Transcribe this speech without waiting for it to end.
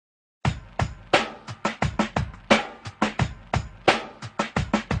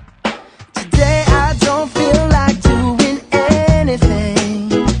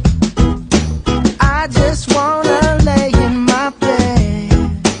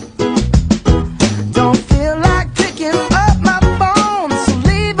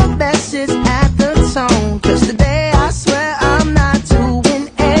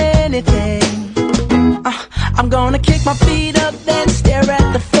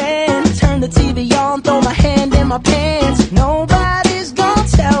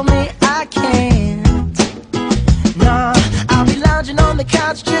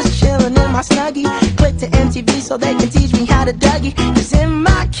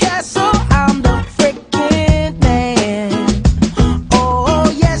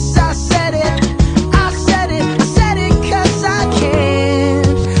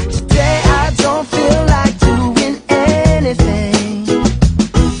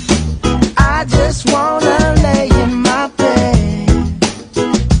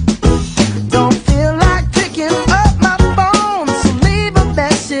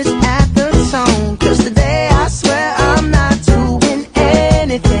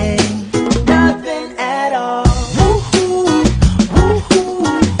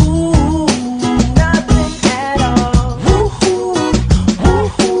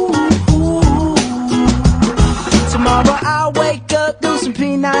some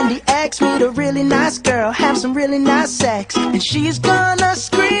P90X, meet a really nice girl, have some really nice sex, and she's gonna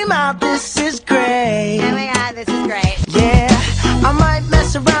scream out, "This is great." Oh my god, this is great. Yeah, I might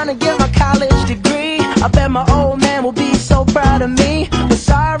mess around and get my college degree. I bet my old man will be so proud of me. But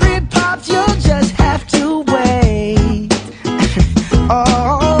sorry, Pops, you'll just have to wait.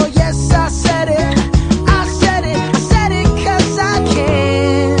 Oh, yes, I said it. I said it. I said it 'cause I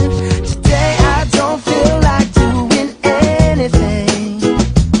can. Today I don't feel like doing anything.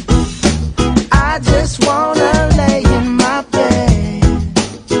 I just wanna lay in my bed.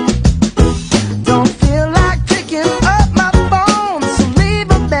 Don't feel like picking up my phone, so leave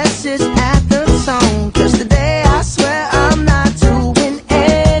a message at the tone. 'Cause today I swear I'm not doing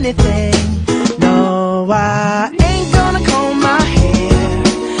anything. No, I ain't gonna comb my hair,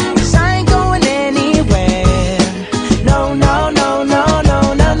 'cause I ain't going anywhere. No, no, no, no, no,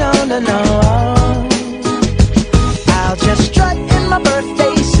 no, no, no, no. I'll just strut in my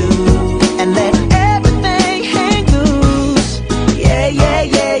birthday suit and let everything hang loose. Yeah, yeah,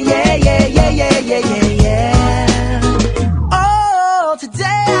 yeah, yeah, yeah, yeah, yeah, yeah, yeah, yeah. Oh,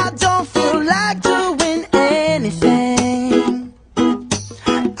 today I don't feel like doing anything.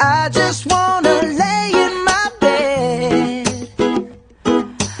 I just wanna